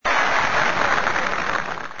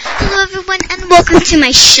Hello everyone and welcome to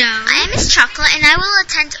my show. I am Miss Chocolate and I will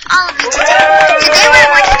attend to all of you today. Today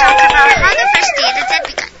we're going to talk about how the first Day of the Dead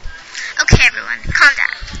began. Okay everyone, calm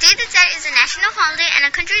down. Day of the Dead is a national holiday and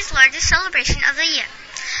a country's largest celebration of the year.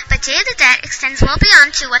 But Day of the Dead extends well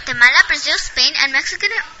beyond to Guatemala, Brazil, Spain, and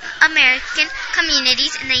Mexican-American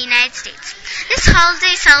communities in the United States. This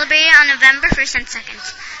holiday is celebrated on November 1st and 2nd.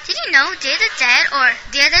 Did you know Day of the Dead or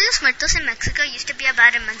Dia de los Muertos in Mexico used to be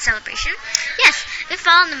about a month celebration? Yes, it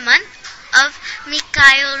fell in the month of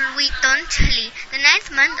Micahuitl, the 9th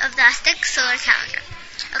month of the Aztec solar calendar.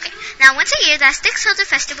 Okay, now once a year the Aztecs held a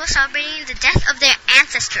festival celebrating the death of their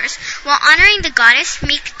ancestors while honoring the goddess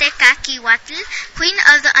Mictecacihuatl, queen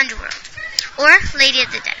of the underworld, or Lady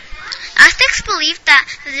of the Dead. Aztecs believed that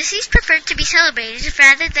the deceased preferred to be celebrated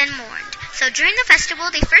rather than mourned. So during the festival,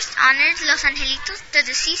 they first honored Los Angelitos, the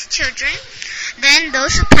deceased children, then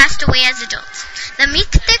those who passed away as adults. The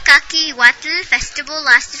Mictecacihuatl festival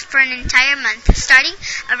lasted for an entire month, starting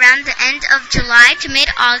around the end of July to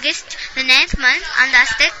mid-August, the 9th month on the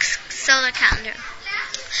Aztec solar calendar,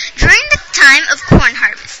 during the time of corn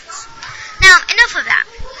harvests. Now, enough of that.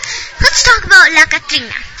 Let's talk about La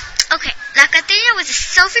Catrina. Okay, La Catrina was a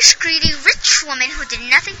selfish, greedy, rich woman who did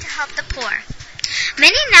nothing to help the poor.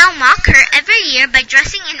 Many now mock her every year by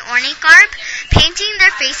dressing in ornate garb, painting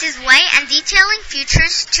their faces white, and detailing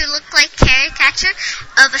features to look like caricature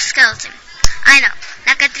of a skeleton. I know,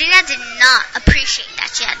 La Catrina did not appreciate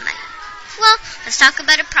that she had money. Well, let's talk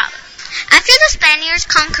about a problem. After the Spaniards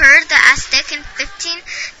conquered the Aztec in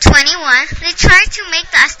 1521, they tried to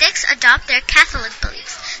make the Aztecs adopt their Catholic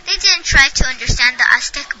beliefs. They didn't try to understand the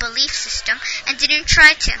Aztec belief system and didn't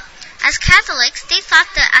try to. As Catholics, they thought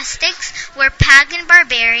the Aztecs were pagan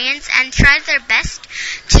barbarians and tried their best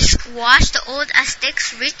to squash the old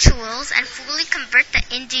Aztecs' rituals and fully convert the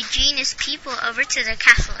indigenous people over to their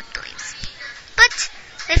Catholic beliefs. But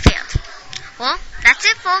they failed. Well, that's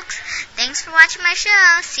it, folks. Thanks for watching my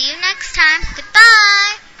show. See you next time.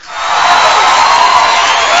 Goodbye.